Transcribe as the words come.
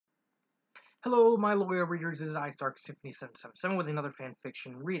Hello, my loyal readers. This is iStark777 with another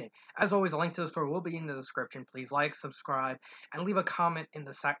fanfiction reading. As always, a link to the story will be in the description. Please like, subscribe, and leave a comment in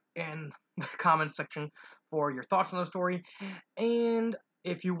the comment section for your thoughts on the story. And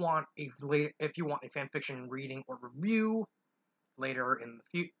if you want a fanfiction reading or review later in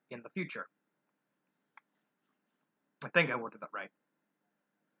the future, I think I worded that right.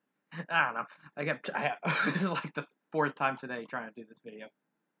 I don't know. This is like the fourth time today trying to do this video.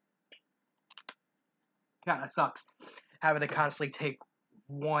 God, that sucks. Having to constantly take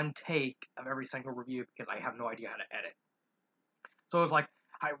one take of every single review because I have no idea how to edit. So it's like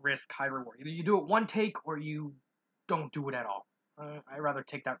high risk, high reward. Either you do it one take or you don't do it at all. I'd rather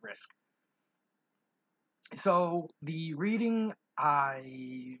take that risk. So the reading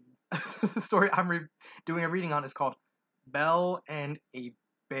the story I'm doing a reading on is called Belle and a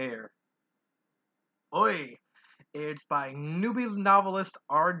Bear. Oi! It's by newbie novelist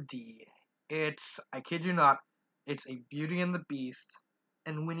R.D. It's, I kid you not, it's a Beauty and the Beast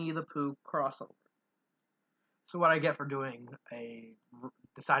and Winnie the Pooh crossover. So what I get for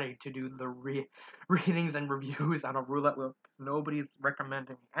deciding to do the readings and reviews on a roulette wheel, nobody's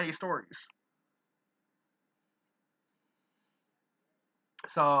recommending any stories.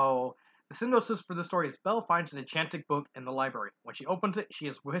 So, the synopsis for the story is Belle finds an enchanted book in the library. When she opens it, she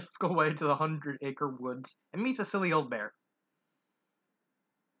is whisked away to the 100-acre woods and meets a silly old bear.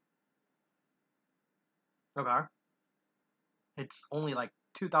 Okay. It's only like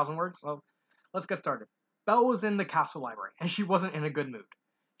 2,000 words, so let's get started. Belle was in the castle library, and she wasn't in a good mood.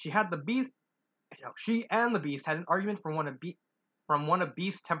 She and the beast had an argument from one of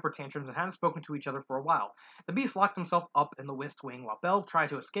Beast's temper tantrums and hadn't spoken to each other for a while. The beast locked himself up in the West Wing while Belle tried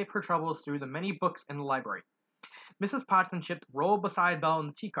to escape her troubles through the many books in the library. Mrs. Potts and Chip rolled beside Belle in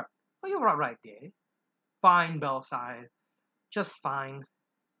the tea cart. "Oh, you're all right, dear." "Fine," Belle sighed. "Just fine."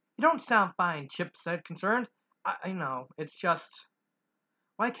 "You don't sound fine," Chip said, concerned. I know, it's just...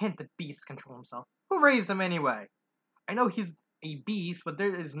 Why can't the beast control himself? Who raised him anyway? I know he's a beast, but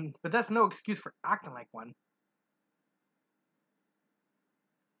that's no excuse for acting like one.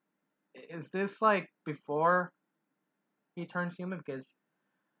 Is this like before he turns human? Because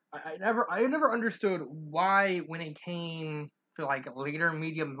I never understood why when it came to like later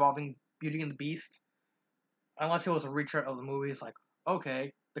media involving Beauty and the Beast, unless it was a retread of the movies, like,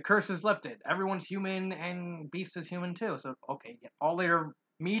 okay, the curse is lifted, everyone's human and Beast is human too. So okay, all later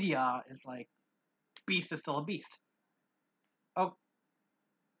media is like Beast is still a beast. Oh,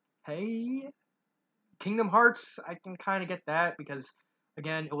 hey, Kingdom Hearts, I can kind of get that because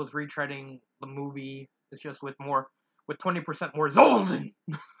again, it was retreading the movie. It's just with 20% more Zolden.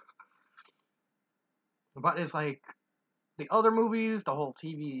 But it's like the other movies, the whole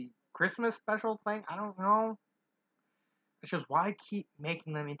TV Christmas special thing. I don't know. It's just why keep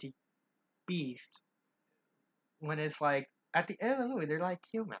making them into beasts when it's like at the end of the movie they're like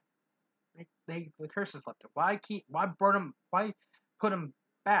human. The curse is lifted. Why put them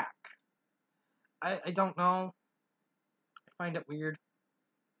back? I don't know. I find it weird.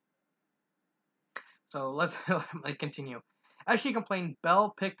 So let's continue. As she complained,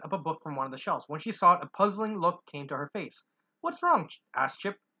 Belle picked up a book from one of the shelves. When she saw it, a puzzling look came to her face. "What's wrong?" asked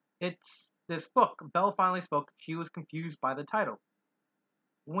Chip. "It's this book." Belle finally spoke. She was confused by the title.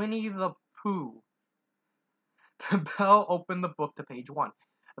 Winnie the Pooh. Belle opened the book to page 1.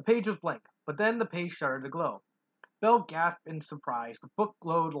 The page was blank, but then the page started to glow. Belle gasped in surprise. The book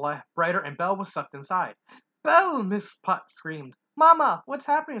glowed brighter, and Belle was sucked inside. "Belle!" Miss Potts screamed. "Mama, what's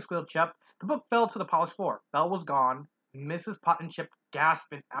happening?" squealed Chip. The book fell to the polished floor. Belle was gone. Mrs. Potts and Chip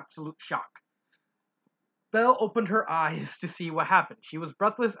gasped in absolute shock. Belle opened her eyes to see what happened. She was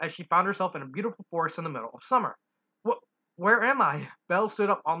breathless as she found herself in a beautiful forest in the middle of summer. Where am I?" Belle stood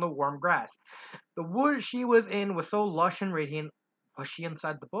up on the warm grass. The wood she was in was so lush and radiant. Was she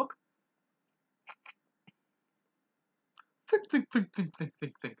inside the book?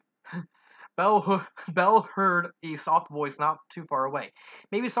 Think. Belle heard a soft voice not too far away.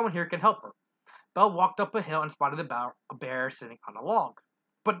 Maybe someone here can help her. Belle walked up a hill and spotted a bear sitting on a log.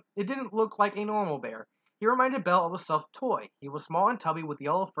 But it didn't look like a normal bear. He reminded Belle of a stuffed toy. He was small and tubby with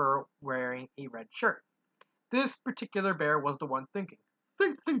yellow fur, wearing a red shirt. This particular bear was the one thinking.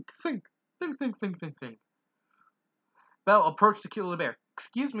 Think. Belle approached the cute little bear.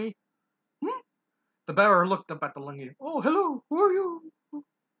 "Excuse me." "Hmm?" The bear looked up at the lady. "Oh, hello. Who are you?"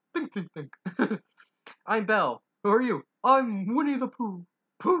 Think. "I'm Belle. Who are you?" "I'm Winnie the Pooh.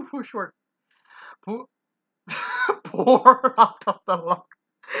 Pooh for short." Pooh. Pour out of the log.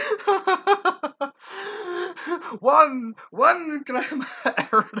 one grammar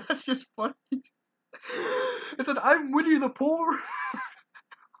error. That's just funny. It said, "I'm Winnie the Poor."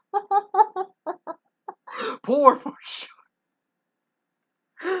 Poor for sure.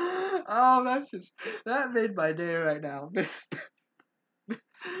 Oh, that made my day right now.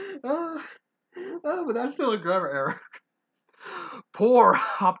 Oh, but that's still a grammar error. Poor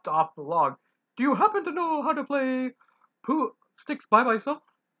hopped off the log. Do you happen to know how to play Pooh Sticks by myself?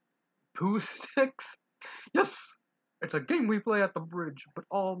 Pooh Sticks? Yes, it's a game we play at the bridge, but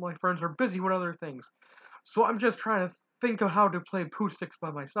all my friends are busy with other things. So I'm just trying to think of how to play Pooh Sticks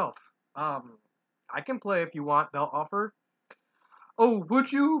by myself. I can play if you want, Belle offered. Oh,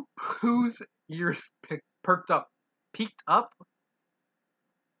 would you? Pooh's ears perked up. Peeked up?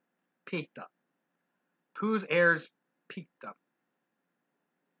 Peeked up. Pooh's ears peeked up.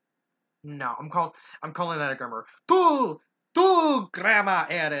 No, I'm calling that a grammar. Tu grandma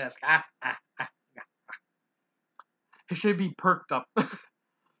eres. It should be perked up. That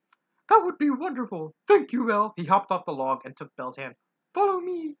would be wonderful. Thank you, Belle. He hopped off the log and took Belle's hand. Follow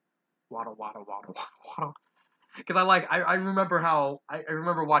me. Waddle, waddle, waddle, waddle, waddle. Because I remember I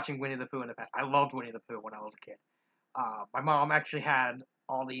remember watching Winnie the Pooh in the past. I loved Winnie the Pooh when I was a kid. My mom actually had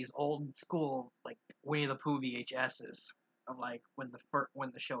all these old school like Winnie the Pooh VHSs of like when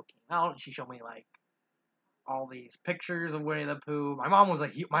the show came out. She showed me like all these pictures of Winnie the Pooh. My mom was a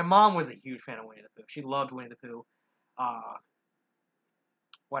huge fan of Winnie the Pooh. She loved Winnie the Pooh.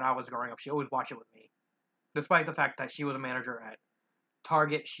 When I was growing up, she always watched it with me, despite the fact that she was a manager at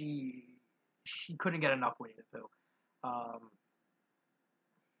Target. She couldn't get enough Winnie the Pooh.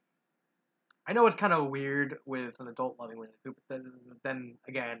 I know it's kind of weird with an adult loving Winnie the Pooh, but then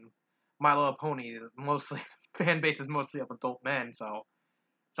again, My Little Pony is mostly fan base is mostly of adult men, so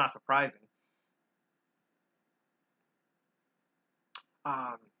it's not surprising.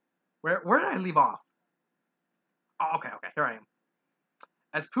 Um, where did I leave off? Oh, okay, here I am.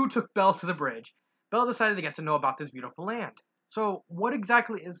 As Pooh took Belle to the bridge, Belle decided to get to know about this beautiful land. So, what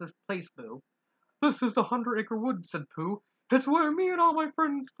exactly is this place, Pooh? This is the 100-acre wood, said Pooh. It's where me and all my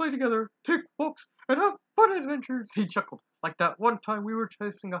friends play together, take walks, and have fun adventures. He chuckled, like that one time we were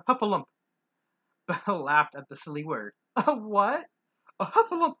chasing a heffalump. Belle laughed at the silly word. A what? A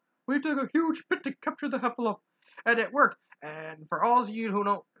heffalump. We took a huge pit to capture the heffalump, and it worked. And for all of you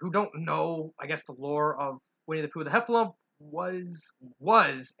who don't know, I guess the lore of Winnie the Pooh, the heffalump was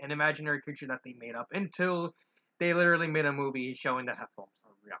an imaginary creature that they made up until they literally made a movie showing the heffalump.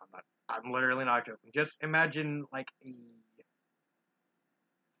 I'm literally not joking. Just imagine like it's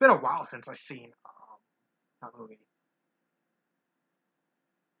been a while since I've seen that movie.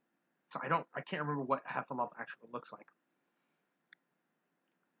 So I can't remember what heffalump actually looks like.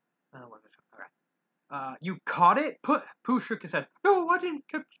 Okay. You caught it? Pooh shook his head. No, I didn't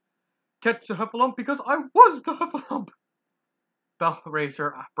catch the heffalump because I was the heffalump. Belle raised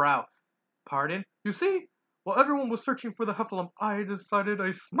her brow. Pardon? You see? While everyone was searching for the heffalump, I decided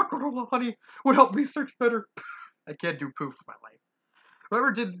a smackerel of honey would help me search better. I can't do Pooh for my life.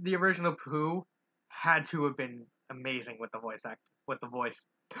 Whoever did the original Pooh had to have been amazing with the voice with the voice.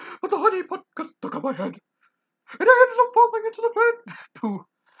 But the honey pot got stuck on my head, and I ended up falling into the pit. Pooh,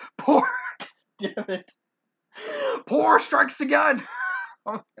 poor, damn it, poor strikes again.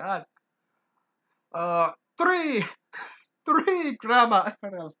 Oh my God. Three, Grandma.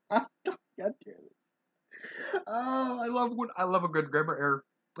 God damn it. Oh, I love a good grammar error,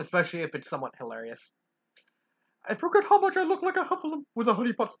 especially if it's somewhat hilarious. I forget how much I look like a heffalump with a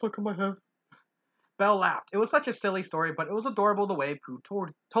honey pot stuck in my head. Belle laughed. It was such a silly story, but it was adorable the way Pooh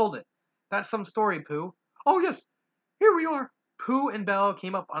told it. That's some story, Pooh. Oh, yes, here we are. Pooh and Belle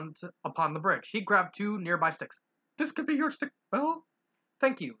came up upon the bridge. He grabbed two nearby sticks. This could be your stick, Belle.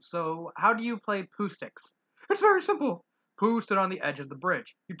 Thank you. So, how do you play Pooh sticks? It's very simple. Pooh stood on the edge of the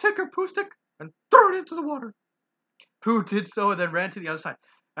bridge. You take your Pooh stick and throw it into the water. Pooh did so and then ran to the other side.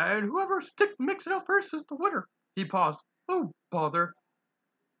 And whoever stick makes it out first is the winner. He paused. Oh, bother.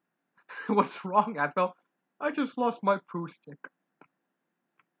 What's wrong, asked Belle. I just lost my Pooh stick.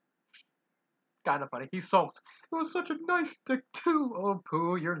 Kinda funny. He sulked. It was such a nice stick, too. Oh,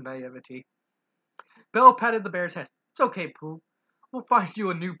 Pooh, your naivety. Belle patted the bear's head. It's okay, Pooh. We'll find you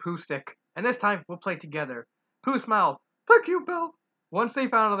a new Pooh stick. And this time, we'll play together. Pooh smiled. Thank you, Belle. Once they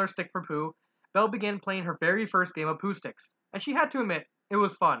found another stick for Pooh, Belle began playing her very first game of Pooh sticks. And she had to admit, it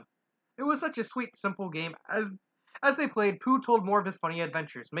was fun. It was such a sweet, simple game. As they played, Pooh told more of his funny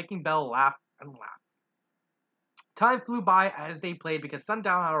adventures, making Belle laugh and laugh. Time flew by as they played because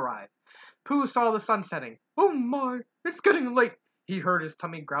sundown had arrived. Pooh saw the sun setting. Oh my, it's getting late. He heard his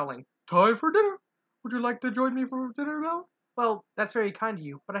tummy growling. Time for dinner. Would you like to join me for dinner, Belle? Well, that's very kind of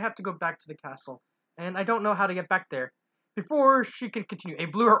you, but I have to go back to the castle, and I don't know how to get back there. Before she could continue, a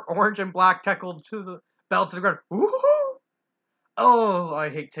blue, orange, and black tackled to the Belle to the ground. Woohoo! Oh, I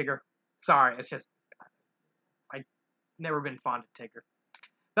hate Tigger. Sorry, it's just never been fond of Tigger.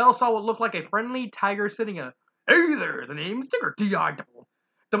 Belle saw what looked like a friendly tiger sitting in a. Hey there, the name's Tigger. T-I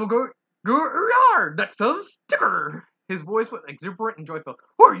double go yard. That spells Tigger. His voice was exuberant and joyful.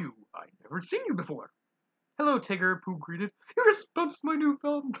 Who are you? I've never seen you before. Hello, Tigger, Pooh greeted. You just bounced my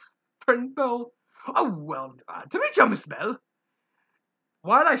newfound friend Belle. Oh, well, to meet you, Miss Belle.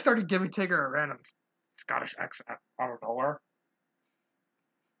 Why did I start giving Tigger a random Scottish accent out of nowhere?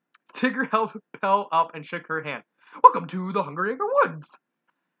 Tigger held Belle up and shook her hand. Welcome to the Hungry Acre Woods.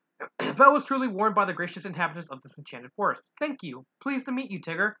 Belle was truly warmed by the gracious inhabitants of this enchanted forest. Thank you. Pleased to meet you,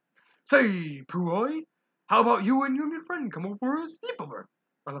 Tigger. Say, Pooh, how about you and your new friend come over for a sleepover?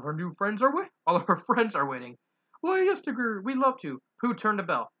 All of our friends are waiting. Why, yes, Tigger, we'd love to. Pooh turned to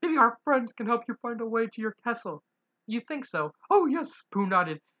Belle. Maybe our friends can help you find a way to your castle. You think so? Oh, yes, Pooh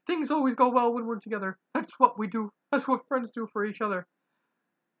nodded. Things always go well when we're together. That's what we do. That's what friends do for each other.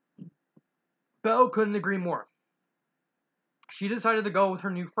 Belle couldn't agree more. She decided to go with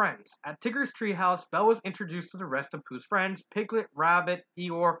her new friends. At Tigger's treehouse, Belle was introduced to the rest of Pooh's friends, Piglet, Rabbit,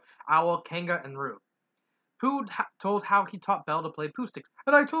 Eeyore, Owl, Kanga, and Roo. Pooh told how he taught Belle to play Pooh Sticks,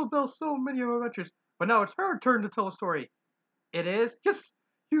 and I told Belle so many of our adventures, but now it's her turn to tell a story. It is? Yes,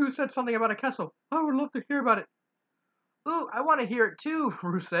 you said something about a castle. I would love to hear about it. Ooh, I want to hear it too,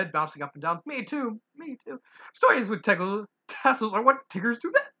 Roo said, bouncing up and down. Me too. Stories with tassels are what Tiggers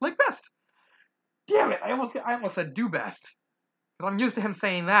do like best. Damn it, I almost said do best. Because I'm used to him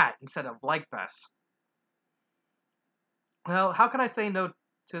saying that instead of like best. Well, how can I say no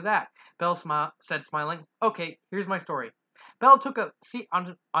to that? Belle said, smiling. Okay, here's my story. Belle took a seat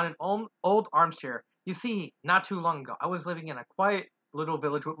on an old armchair. You see, not too long ago, I was living in a quiet little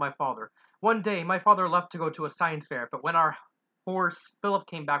village with my father. One day, my father left to go to a science fair, but when our horse, Philip,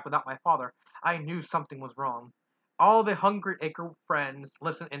 came back without my father, I knew something was wrong. All the Hungry Acre friends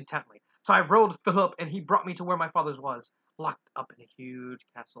listened intently. So I rode Philip, and he brought me to where my father's was, locked up in a huge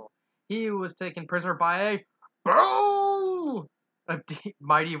castle. He was taken prisoner by a Belle! A deep,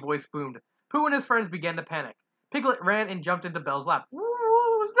 mighty voice boomed. Pooh and his friends began to panic. Piglet ran and jumped into Belle's lap. What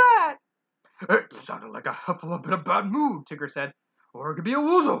was that? It sounded like a Hufflepuff in a bad mood, Tigger said. Or it could be a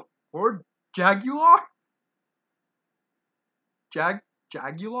Woozle. Or Jaguar.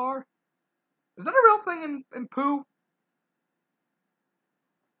 Jaguar? Is that a real thing in Pooh?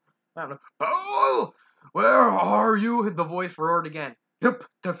 I don't know. Oh! Where are you? The voice roared again. Yep,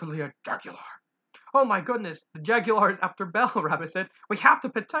 definitely a Jaguar. Oh my goodness, the Jaguar is after Belle, Rabbit said. We have to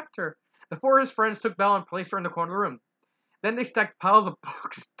protect her. The four of his friends took Belle and placed her in the corner of the room. Then they stacked piles of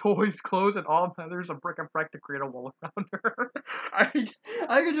books, toys, clothes, and all manners of bric and brac to create a wall around her. I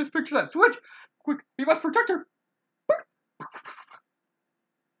can just picture that. Switch! Quick, we must protect her!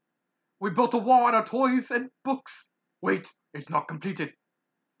 We built a wall out of toys and books. Wait, it's not completed.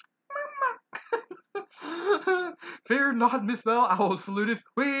 Fear not, Miss Belle, Owl saluted.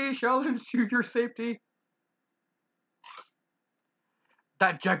 We shall ensure your safety.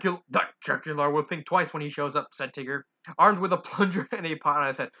 That Jaguar will think twice when he shows up, said Tigger, armed with a plunger and a pot on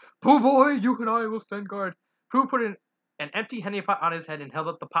his head. Pooh boy, you and I will stand guard. Pooh put an empty honey pot on his head and held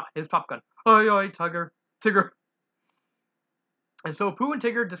up his pop gun. Aye, aye, Tigger. And so Pooh and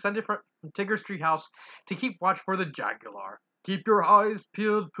Tigger descended from Tigger's treehouse to keep watch for the Jaguar. Keep your eyes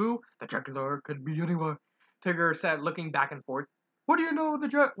peeled, Pooh. The Jaguar could be anywhere, Tigger said, looking back and forth. What do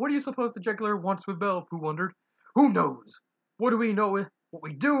you suppose the Jaguar wants with Belle? Pooh wondered. Who knows? What do we know?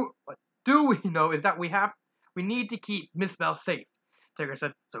 What do we know is that we need to keep Miss Belle safe. Tigger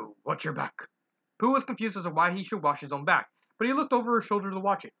said, so watch your back. Pooh was confused as to why he should watch his own back, but he looked over his shoulder to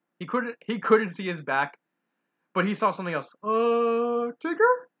watch it. He couldn't see his back, but he saw something else.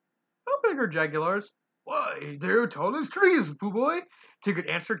 Tigger? How big are Jaguars? Why, they're tall as trees, Pooh boy. Tigger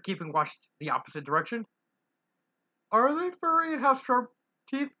answered, keeping watch the opposite direction. Are they furry and have sharp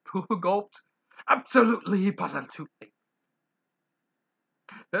teeth? Pooh gulped. Absolutely, positively.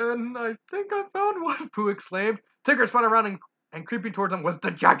 Then I think I found one, Pooh exclaimed. Tigger spun around and creeping towards him was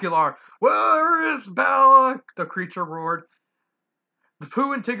the Jaguar. Where is Belle? The creature roared. The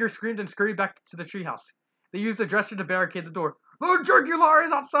Pooh and Tigger screamed and scurried back to the treehouse. They used a dresser to barricade the door. The Jaguar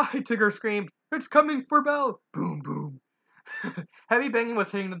is outside, Tigger screamed. It's coming for Belle. Boom, boom. Heavy banging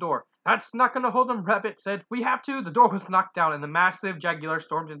was hitting the door. That's not going to hold him, Rabbit said. We have to. The door was knocked down and the massive Jaguar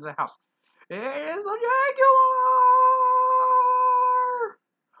stormed into the house. It is a Jaguar!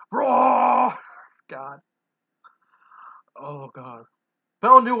 Roar! God. Oh, God.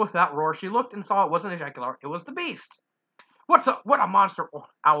 Belle knew with that roar. She looked and saw it wasn't a Jaguar. It was the beast. What a monster,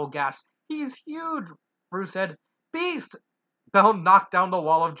 Owl gasped. He's huge, Roo said. Beast! Belle knocked down the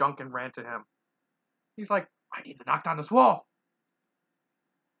wall of junk and ran to him. He's like, I need to knock down this wall.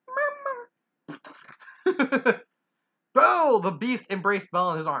 Belle Oh, the beast embraced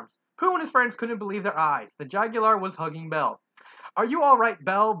Belle in his arms. Pooh and his friends couldn't believe their eyes. The Jaguar was hugging Belle. Are you all right,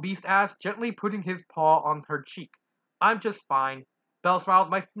 Belle? Beast asked, gently putting his paw on her cheek. I'm just fine. Belle smiled.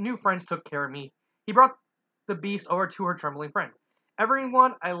 My new friends took care of me. He brought the beast over to her trembling friends.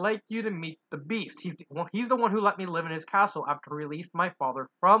 Everyone, I'd like you to meet the beast. He's the one who let me live in his castle after he released my father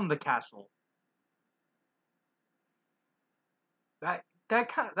from the castle. That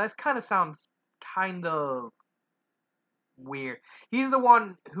kind of sounds kind of weird. He's the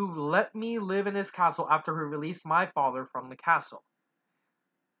one who let me live in his castle after he released my father from the castle.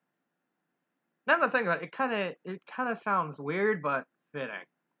 Now that I think about it, it kind of sounds weird, but fitting.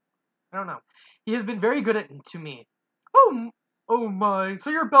 I don't know. He has been very good to me. Oh my! So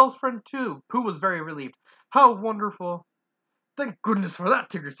you're Belle's friend too. Pooh was very relieved. How wonderful! Thank goodness for that,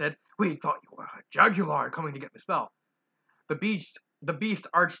 Tigger said. We thought you were a jaguar coming to get Miss Belle. The beast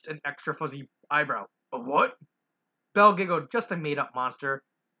arched an extra fuzzy eyebrow. A what? Belle giggled. Just a made-up monster.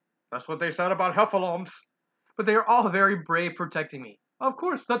 That's what they said about heffalumps. But they are all very brave protecting me. Of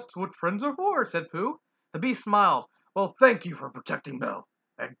course, that's what friends are for, said Pooh. The beast smiled. Well, thank you for protecting Belle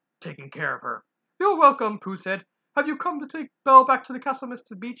and taking care of her. You're welcome, Pooh said. Have you come to take Belle back to the castle,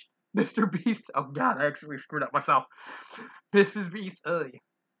 Mr. Beast? Mr. Beast? Oh god, I actually screwed up myself. Mrs. Beast, ugh.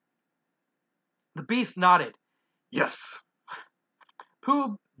 The beast nodded. Yes.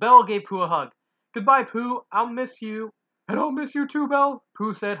 Belle gave Pooh a hug. Goodbye, Pooh. I'll miss you. And I'll miss you too, Belle,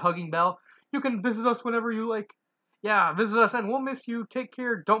 Pooh said, hugging Belle. You can visit us whenever you like. Yeah, visit us and we'll miss you. Take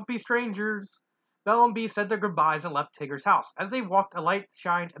care. Don't be strangers. Belle and Beast said their goodbyes and left Tigger's house. As they walked, a light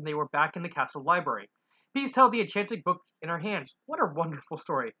shined and they were back in the castle library. Beast held the enchanted book in her hands. What a wonderful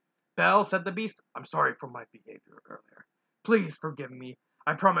story. Belle, said the Beast, I'm sorry for my behavior earlier. Please forgive me.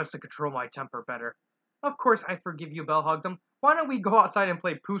 I promise to control my temper better. Of course I forgive you, Belle hugged him. Why don't we go outside and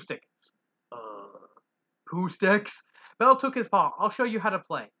play Pooh Sticks? Pooh Sticks? Belle took his paw. I'll show you how to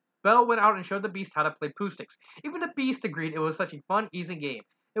play. Belle went out and showed the Beast how to play Pooh Sticks. Even the Beast agreed it was such a fun, easy game.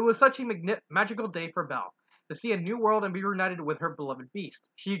 It was such a magical day for Belle, to see a new world and be reunited with her beloved Beast.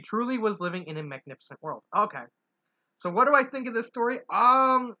 She truly was living in a magnificent world. Okay. So what do I think of this story?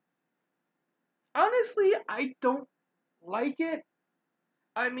 Honestly, I don't like it.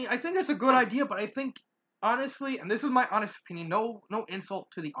 I mean, I think it's a good idea, but I think, honestly, and this is my honest opinion, no insult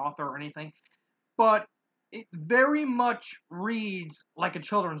to the author or anything, but it very much reads like a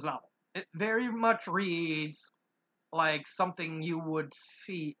children's novel. It very much reads like something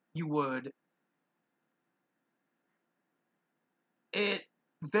it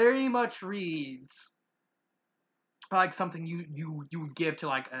very much reads like something you would give to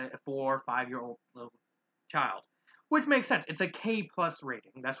like a 4 or 5 year old little child, which makes sense. It's a K plus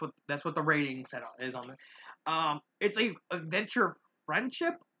rating. That's what the rating set is on it. It's a adventure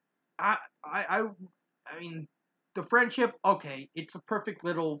friendship. I mean, the friendship. Okay, it's a perfect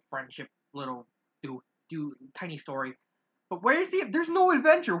little friendship, little do tiny story. But where's there's no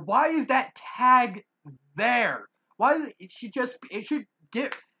adventure. Why is that tag there? Why is it should just it should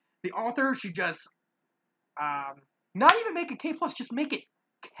get the author should just not even make it K plus, just make it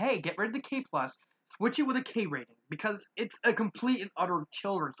K. Get rid of the K plus, switch it with a K rating because it's a complete and utter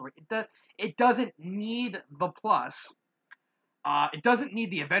children's story. It doesn't need the plus. It doesn't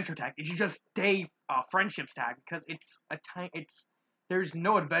need the adventure tag. It should just stay friendships tag because there's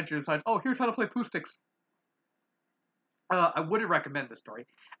no adventure besides here's how to play Pooh Sticks. I wouldn't recommend this story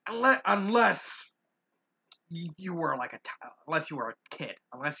unless you were unless you were a kid,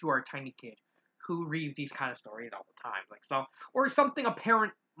 unless you are a tiny kid who reads these kind of stories all the time, or something a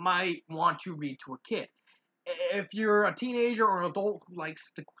parent might want to read to a kid. If you're a teenager or an adult who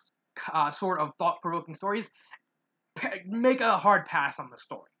likes the sort of thought-provoking stories, make a hard pass on the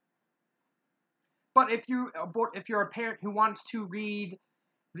story. But if you're a parent who wants to read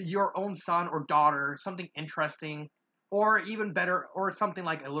your own son or daughter something interesting, or even better, or something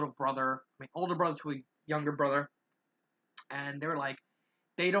like a little brother, older brother to a younger brother, and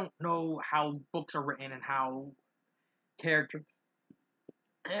they don't know how books are written and how characters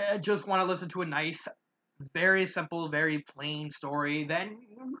just want to listen to a nice, very simple, very plain story, then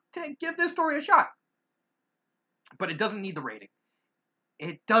give this story a shot. But it doesn't need the rating.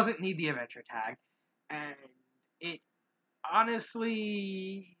 It doesn't need the adventure tag. And it,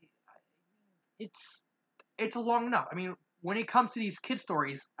 honestly, it's long enough. I mean, when it comes to these kid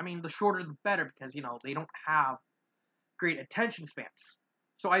stories, I mean, the shorter the better because, they don't have great attention spans.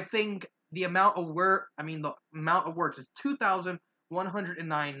 So I think the amount of words is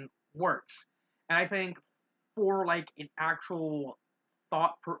 2,109 words. And I think for an actual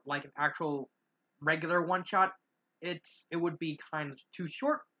an actual regular one shot, it would be kind of too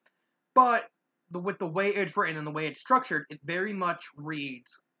short. But with the way it's written and the way it's structured, it very much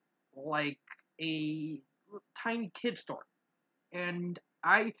reads like a tiny kid story. And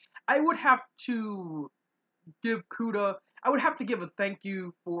I would have to give kudos. I would have to give a thank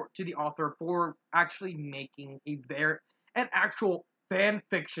you to the author for actually making an actual fan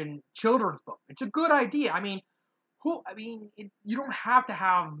fiction children's book. It's a good idea. I mean, you don't have to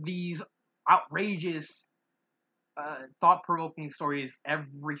have these outrageous, thought-provoking stories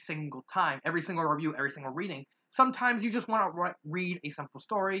every single time, every single review, every single reading. Sometimes you just want to read a simple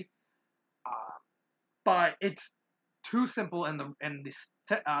story, uh, but it's too simple, and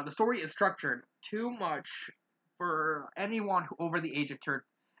the story is structured too much for anyone who over the age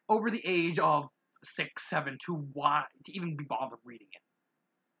of 6, 7 to even be bothered reading it.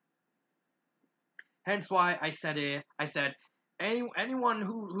 Hence why I said it. I said anyone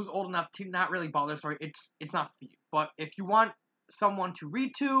who's old enough to not really bother story, it's not for you. But if you want someone to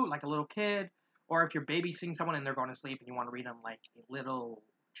read to, like a little kid, or if you're babysitting someone and they're going to sleep and you want to read them like a little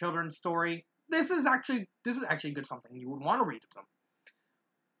children's story, this is actually good something you would want to read to them.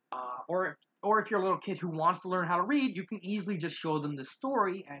 Or if you're a little kid who wants to learn how to read, you can easily just show them this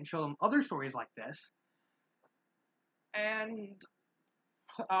story and show them other stories like this. And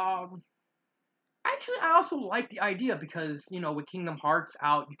actually, I also like the idea because, with Kingdom Hearts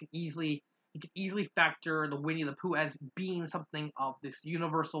out, you can easily factor the Winnie the Pooh as being something of this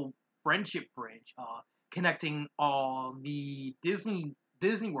universal friendship bridge, connecting all the Disney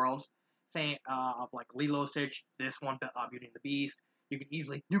worlds, saying of like Lilo Stitch, this one, Beauty and the Beast. You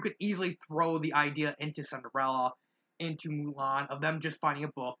could easily throw the idea into Cinderella, into Mulan, of them just finding a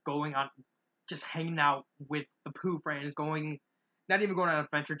book, going on, just hanging out with the Pooh friends, not even going on an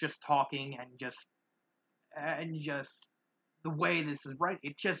adventure, just talking and just the way this is right.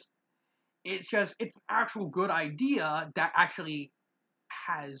 It's an actual good idea that actually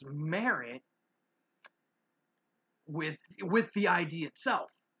has merit with the idea itself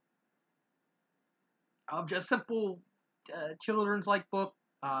of just simple children's like book.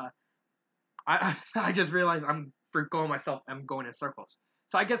 I just realized I'm going myself. I'm going in circles.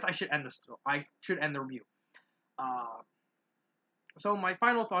 So I guess I should end the review. So my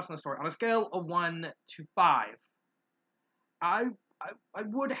final thoughts on the story on a scale of 1 to 5. I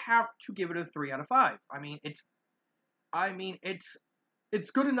would have to give it a 3 out of 5.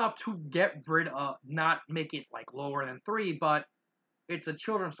 It's good enough to get rid of, not make it like lower than 3, but it's a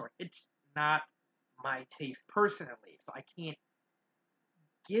children's story. It's not my taste personally, so I can't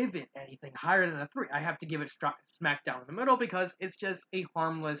give it anything higher than a 3. I have to give it smack down in the middle because it's just a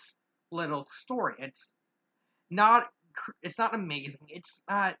harmless little story. Not it's not amazing. It's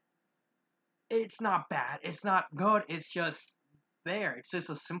not bad. It's not good. It's just there. It's just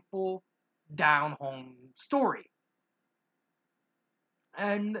a simple down home story.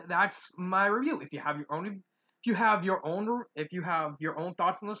 And that's my review. If you have your own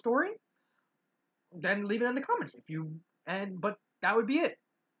thoughts on the story, then leave it in the comments. But that would be it.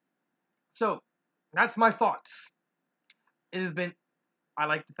 So, that's my thoughts. It has been I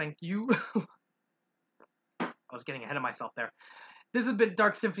like to thank you. I was getting ahead of myself there. This has been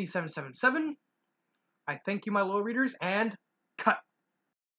Dark Symphony 777. I thank you, my loyal readers, and